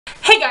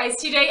Hey guys,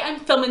 today I'm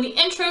filming the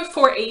intro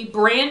for a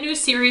brand new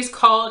series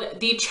called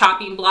The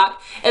Chopping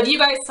Block. If you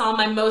guys saw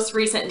my most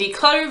recent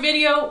declutter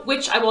video,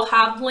 which I will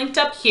have linked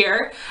up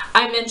here,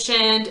 I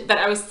mentioned that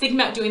I was thinking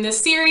about doing this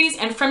series,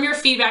 and from your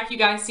feedback you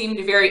guys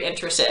seemed very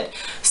interested.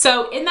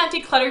 So in that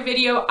declutter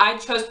video, I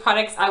chose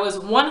products I was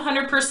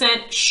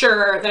 100%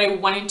 sure that I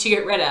wanted to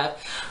get rid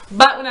of.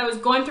 But when I was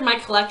going through my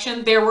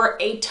collection, there were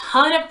a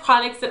ton of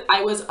products that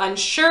I was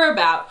unsure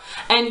about.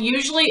 And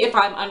usually if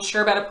I'm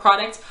unsure about a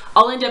product,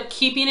 I'll end up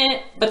keeping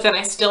it, but then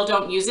I still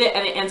don't use it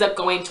and it ends up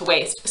going to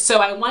waste. So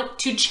I want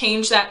to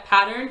change that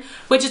pattern,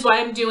 which is why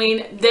I'm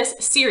doing this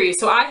series.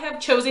 So I have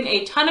chosen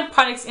a ton of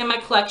products in my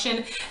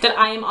collection that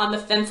I am on the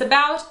fence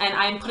about, and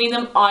I'm putting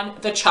them on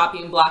the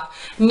chopping block,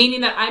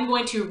 meaning that I'm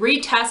going to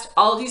retest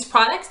all of these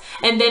products,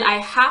 and then I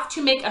have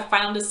to make a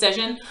final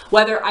decision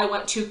whether I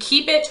want to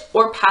keep it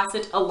or pass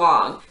it along.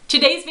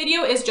 Today's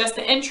video is just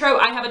the intro.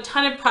 I have a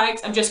ton of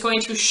products. I'm just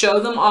going to show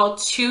them all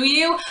to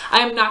you.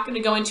 I'm not going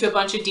to go into a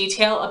bunch of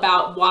detail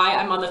about why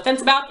I'm on the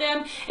fence about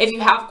them. If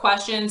you have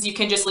questions, you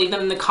can just leave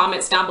them in the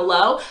comments down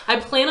below. I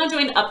plan on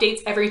doing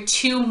updates every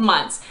 2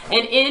 months,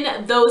 and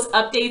in those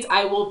updates,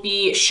 I will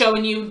be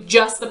showing you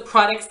just the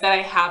products that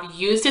I have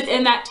used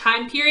within that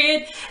time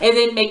period and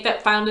then make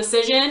that final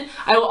decision.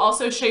 I will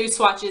also show you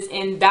swatches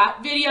in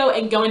that video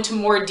and go into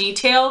more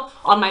detail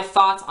on my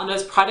thoughts on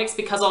those products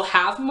because I'll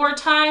have more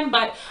time,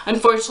 but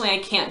unfortunately, I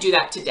can't do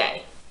that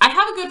today. I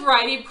have a good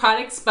variety of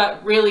products,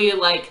 but really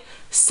like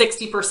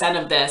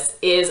 60% of this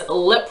is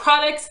lip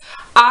products.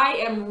 I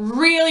am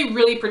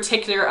really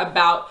particular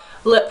about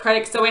lip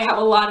products, so I have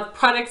a lot of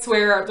products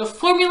where the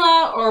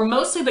formula or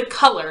mostly the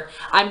color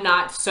I'm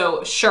not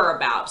so sure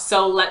about.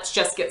 So let's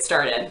just get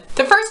started.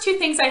 The first two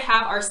things I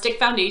have are stick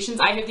foundations.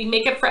 I have the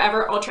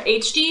MakeUpForEver Ultra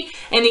HD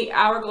and the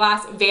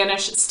Hourglass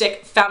Vanish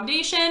Stick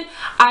Foundation.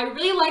 I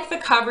really like the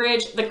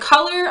coverage. The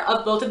color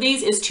of both of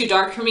these is too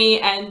dark for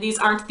me, and these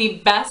aren't the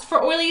best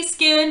for oily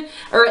skin,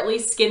 or at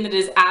least skin that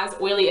is as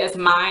oily as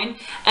mine.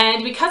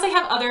 And because I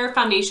have other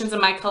foundations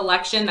in my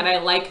collection that I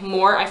like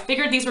more, I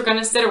figured these were going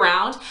to sit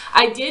around.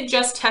 I did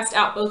just test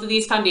out both of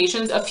these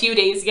foundations a few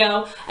days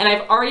ago, and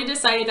I've already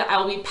decided that I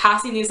will be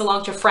passing these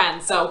along to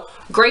friends. So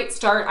great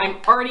start. I'm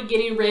already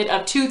getting rid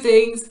of 2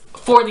 things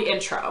for the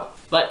intro,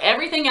 but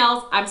everything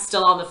else I'm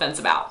still on the fence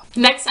about.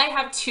 Next, I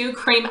have 2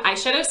 cream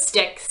eyeshadow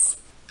sticks.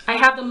 I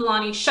have the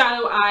Milani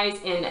Shadow Eyes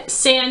in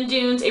Sand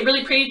Dunes, a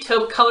really pretty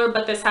taupe color,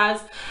 but this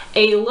has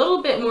a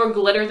little bit more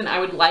glitter than I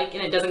would like,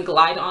 and it doesn't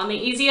glide on the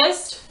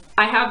easiest.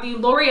 I have the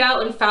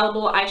L'Oreal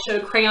Infallible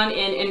Eyeshadow Crayon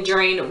in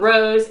Enduring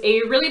Rose, a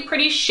really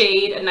pretty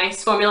shade, a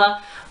nice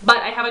formula, but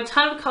I have a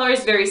ton of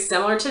colors very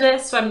similar to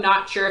this, so I'm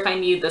not sure if I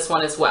need this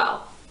one as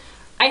well.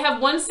 I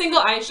have one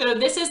single eyeshadow.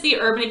 This is the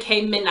Urban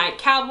Decay Midnight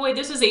Cowboy.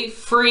 This was a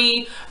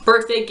free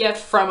birthday gift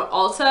from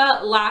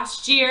Ulta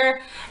last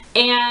year,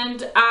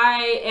 and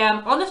I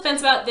am on the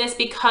fence about this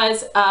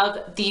because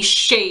of the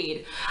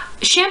shade.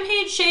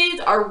 Champagne shades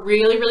are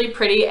really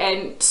pretty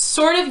and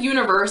sort of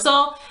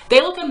universal. They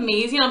look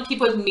amazing on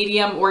people with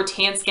medium or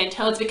tan skin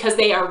tones because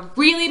they are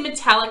really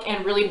metallic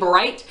and really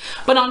bright,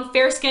 but on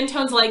fair skin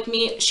tones like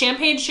me,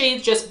 champagne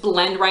shades just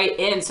blend right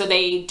in, so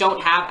they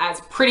don't have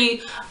as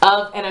pretty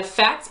of an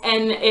effect,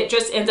 and it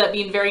just ends up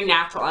being very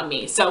natural on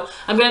me. So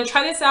I'm going to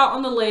try this out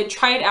on the lid,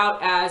 try it out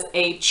as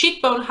a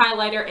cheekbone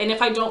highlighter, and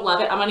if I don't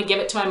love it, I'm going to give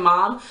it to my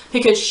mom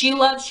because she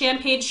loves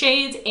champagne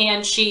shades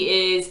and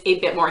she is a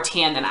bit more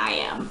tan than I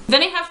am.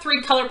 Then I have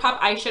 3 ColourPop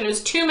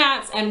eyeshadows, 2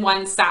 mattes and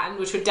 1 satin,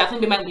 which would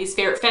definitely be my least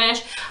favorite finish.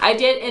 I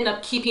did end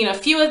up keeping a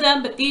few of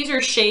them, but these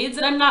are shades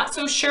that I'm not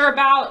so sure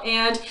about,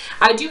 and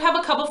I do have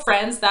a couple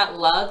friends that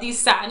love these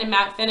satin and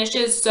matte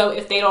finishes, so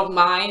if they don't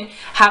mind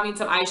having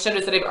some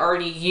eyeshadows that I've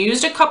already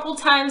used a couple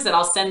times, then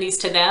I'll send these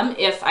to them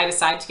if I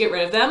decide to get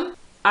rid of them.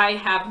 I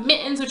have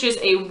Mittens, which is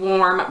a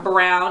warm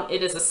brown.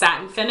 It is a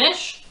satin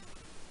finish.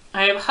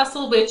 I have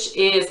Hustle, which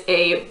is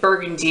a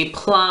burgundy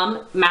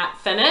plum matte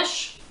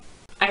finish.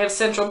 I have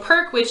Central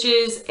Perk, which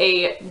is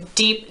a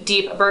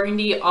deep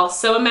burgundy,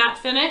 also a matte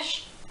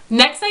finish.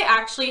 Next, I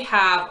actually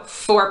have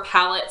 4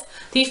 palettes.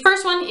 The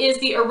first one is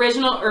the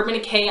original Urban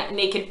Decay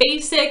Naked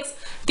Basics.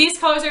 These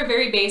colors are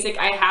very basic.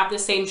 I have the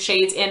same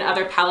shades in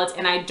other palettes,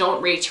 and I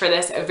don't reach for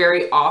this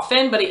very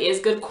often, but it is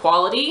good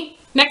quality.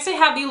 Next, I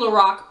have the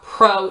Lorac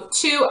Pro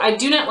 2. I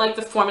do not like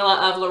the formula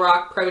of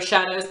Lorac Pro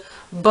shadows,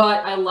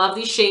 but I love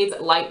these shades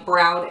Light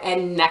Brown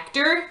and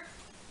Nectar.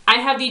 I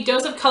have the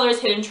Dose of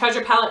Colors Hidden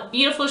Treasure palette.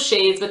 Beautiful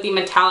shades, but the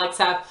metallics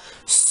have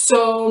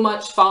so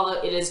much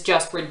fallout, it is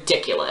just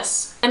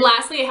ridiculous. And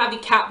lastly, I have the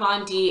Kat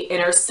Von D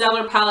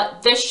Interstellar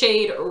palette. This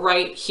shade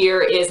right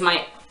here is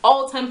my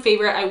all-time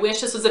favorite. I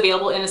wish this was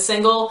available in a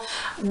single.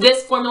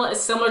 This formula is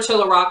similar to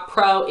Lorac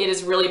Pro. It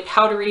is really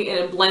powdery and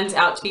it blends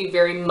out to be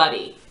very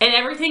muddy. And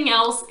everything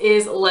else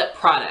is lip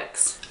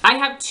products. I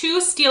have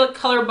 2 Stila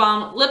Color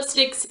Balm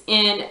lipsticks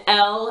in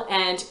Elle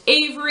and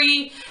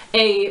Avery,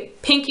 a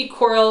pinky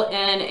coral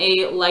and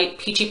a light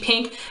peachy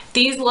pink.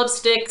 These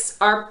lipsticks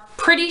are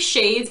pretty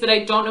shades, but I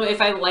don't know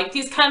if I like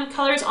these kind of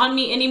colors on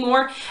me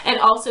anymore. And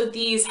also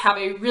these have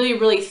a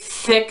really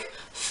thick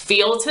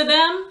feel to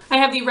them. I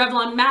have the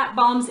Revlon matte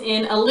balms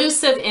in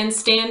Elusive and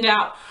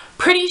Standout.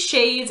 Pretty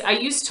shades. I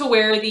used to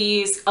wear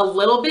these a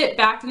little bit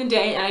back in the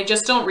day and I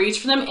just don't reach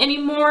for them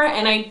anymore,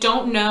 and I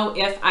don't know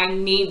if I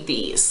need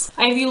these.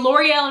 I have the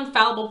L'Oreal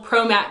Infallible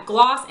Pro Matte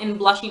Gloss in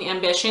Blushing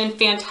Ambition.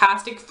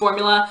 Fantastic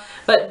formula,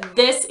 but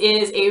this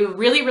is a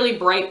really, really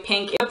bright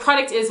pink. The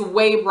product is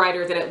way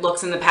brighter than it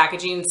looks in the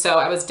packaging, so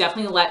I was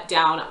definitely let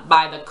down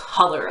by the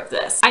color of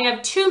this. I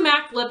have two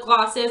MAC lip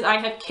glosses. I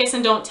have Kiss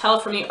and Don't Tell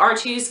from the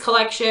Archie's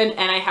collection,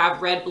 and I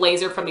have Red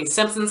Blazer from the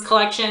Simpsons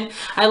collection.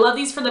 I love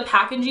these for the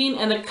packaging,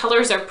 and the colors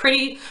are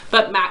pretty,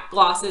 but matte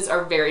glosses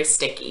are very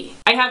sticky.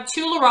 I have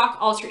two Lorac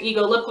Alter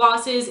Ego lip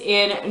glosses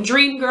in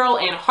Dream Girl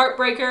and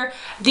Heartbreaker.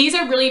 These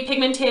are really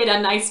pigmented,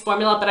 a nice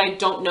formula, but I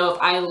don't know if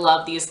I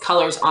love these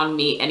colors on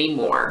me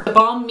anymore. The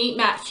Balm Meet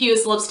Matte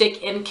Hughes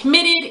lipstick in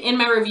Committed. In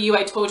my review,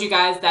 I told you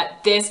guys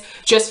that this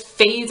just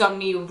fades on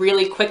me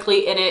really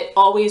quickly and it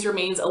always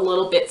remains a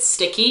little bit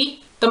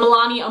sticky. The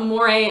Milani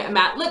Amore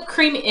Matte Lip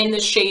Cream in the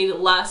shade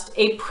Lust.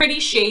 A pretty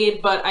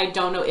shade, but I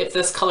don't know if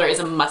this color is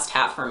a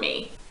must-have for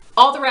me.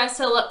 All the rest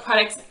of the lip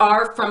products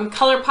are from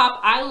ColourPop.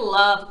 I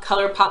love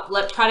ColourPop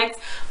lip products,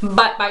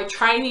 but by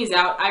trying these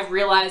out, I've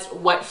realized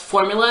what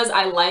formulas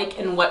I like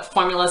and what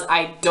formulas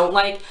I don't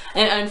like.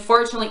 And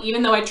unfortunately,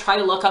 even though I try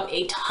to look up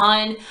a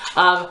ton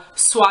of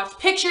swatch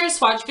pictures,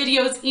 swatch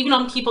videos, even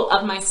on people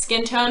of my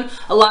skin tone,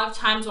 a lot of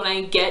times when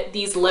I get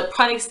these lip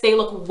products, they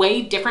look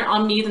way different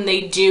on me than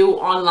they do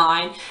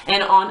online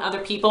and on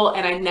other people,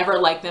 and I never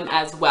like them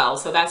as well.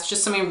 So that's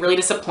just something really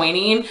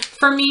disappointing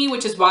for me,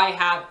 which is why I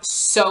have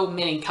so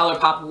many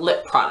ColourPop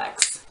lip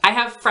products. I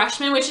have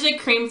Freshman, which is a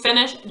cream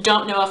finish.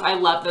 Don't know if I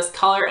love this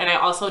color, and I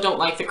also don't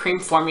like the cream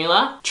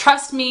formula.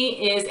 Trust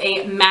Me is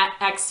a matte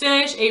X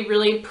finish, a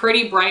really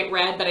pretty bright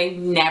red, but I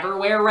never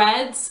wear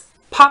reds.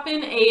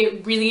 Poppin,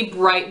 a really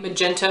bright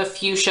magenta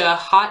fuchsia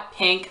hot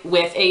pink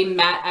with a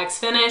matte X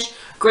finish.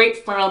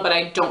 Great formula, but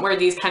I don't wear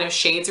these kind of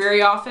shades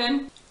very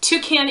often.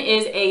 Toucan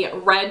is a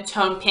red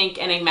tone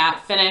pink and a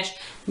matte finish.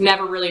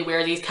 Never really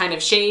wear these kind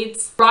of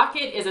shades.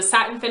 Rocket is a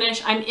satin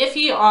finish. I'm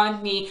iffy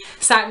on the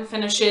satin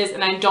finishes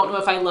and I don't know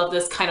if I love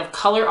this kind of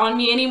color on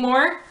me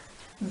anymore.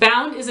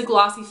 Bound is a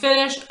glossy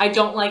finish. I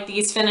don't like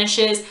these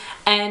finishes,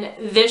 and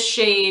this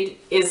shade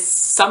is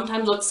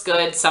sometimes looks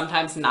good,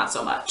 sometimes not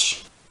so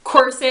much.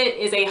 Corset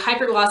is a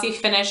hyper glossy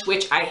finish,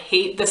 which I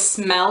hate. The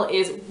smell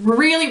is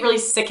really, really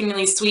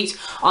sickeningly sweet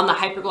on the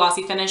hyper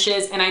glossy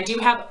finishes, and I do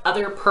have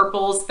other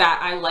purples that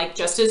I like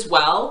just as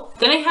well.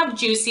 Then I have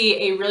Juicy,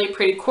 a really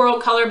pretty coral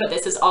color, but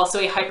this is also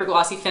a hyper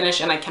glossy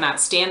finish and I cannot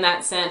stand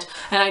that scent,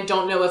 and I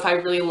don't know if I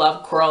really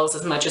love corals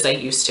as much as I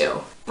used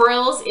to.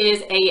 Brills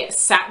is a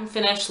satin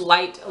finish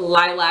light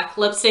lilac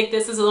lipstick.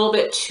 This is a little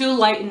bit too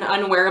light and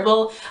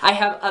unwearable. I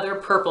have other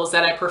purples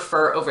that I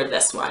prefer over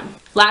this one.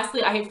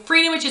 Lastly, I have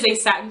Frida, which is a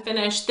satin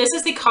finish. This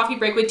is the Coffee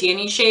Break with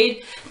Danny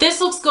shade. This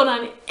looks good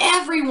on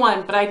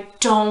everyone, but I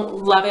don't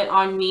love it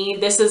on me.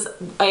 This is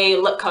a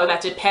lip color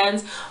that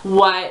depends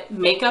what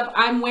makeup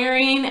I'm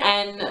wearing,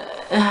 and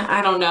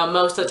I don't know,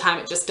 most of the time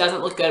it just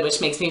doesn't look good,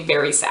 which makes me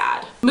very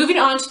sad. Moving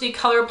on to the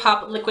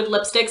ColourPop liquid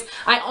lipsticks,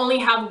 I only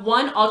have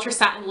one Ultra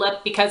Satin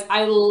lip because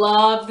I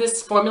love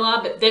this formula,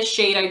 but this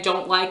shade I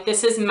don't like.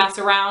 This is Mess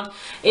Around.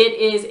 It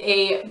is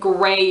a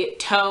gray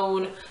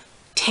tone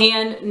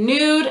tan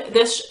nude.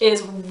 This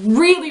is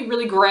really,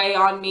 really gray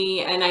on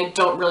me, and I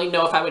don't really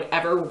know if I would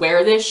ever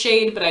wear this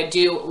shade, but I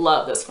do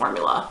love this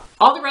formula.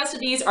 All the rest of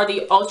these are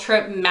the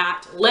Ultra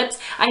Matte lips.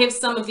 I have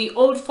some of the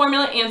old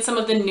formula and some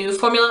of the new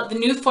formula. The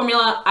new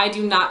formula I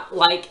do not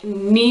like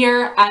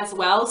near as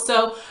well.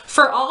 So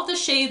for all the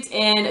shades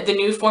in the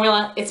new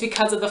formula, it's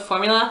because of the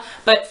formula.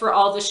 But for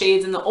all the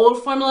shades in the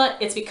old formula,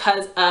 it's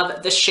because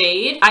of the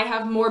shade. I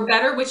have More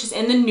Better, which is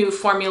in the new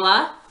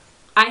formula.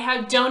 I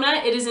have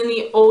Donut. It is in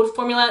the old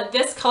formula.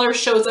 This color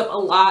shows up a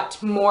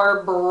lot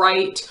more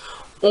bright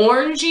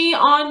orangey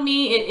on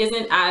me. It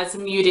isn't as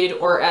muted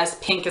or as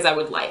pink as I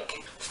would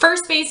like.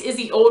 First Base is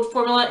the old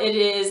formula. It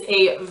is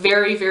a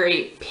very,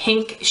 very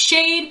pink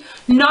shade.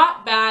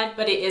 Not bad,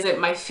 but it isn't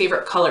my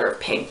favorite color of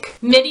pink.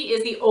 Midi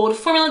is the old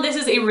formula. This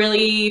is a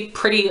really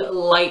pretty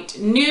light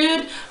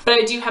nude, but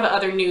I do have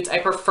other nudes I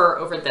prefer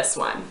over this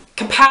one.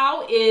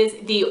 Kapow is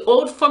the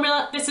old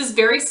formula. This is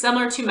very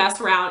similar to Mess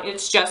Around.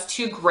 It's just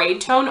too gray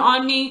tone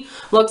on me.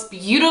 Looks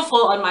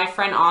beautiful on my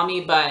friend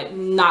Ami, but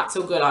not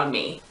so good on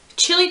me.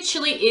 Chili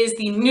Chili is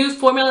the new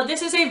formula.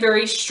 This is a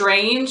very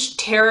strange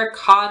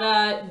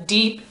terracotta,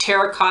 deep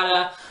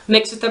terracotta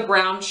mixed with a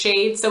brown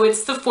shade. So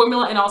it's the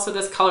formula, and also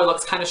this color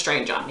looks kind of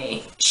strange on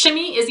me.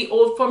 Shimmy is the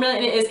old formula,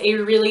 and it is a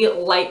really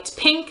light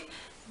pink.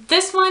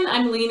 This one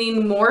I'm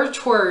leaning more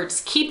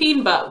towards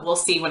keeping, but we'll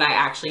see when I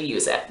actually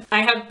use it.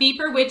 I have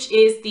Beeper, which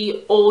is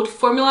the old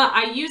formula.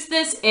 I used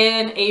this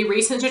in a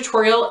recent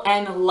tutorial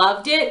and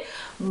loved it,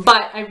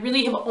 but I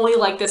really have only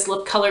liked this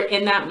lip color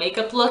in that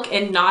makeup look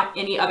and not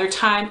any other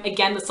time.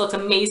 Again, this looks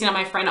amazing on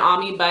my friend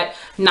Ami, but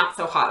not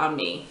so hot on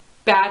me.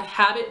 Bad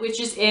Habit, which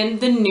is in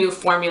the new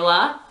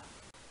formula.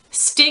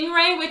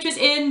 Stingray, which is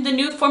in the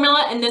new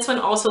formula, and this one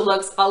also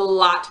looks a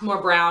lot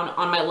more brown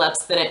on my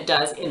lips than it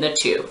does in the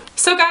tube.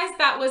 So guys,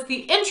 that was the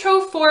intro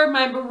for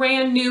my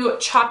brand new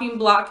chopping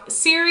block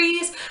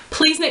series.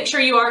 Please make sure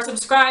you are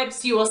subscribed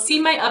so you will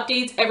see my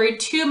updates every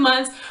 2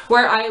 months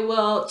where I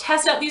will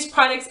test out these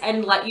products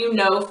and let you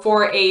know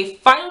for a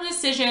final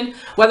decision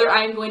whether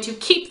I am going to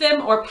keep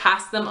them or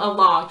pass them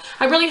along.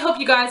 I really hope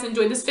you guys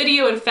enjoyed this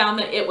video and found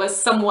that it was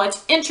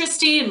somewhat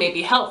interesting and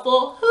maybe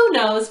helpful. Who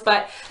knows?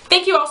 But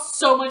thank you all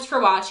so much for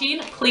watching.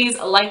 Please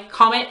like,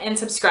 comment, and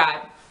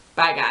subscribe.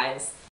 Bye guys.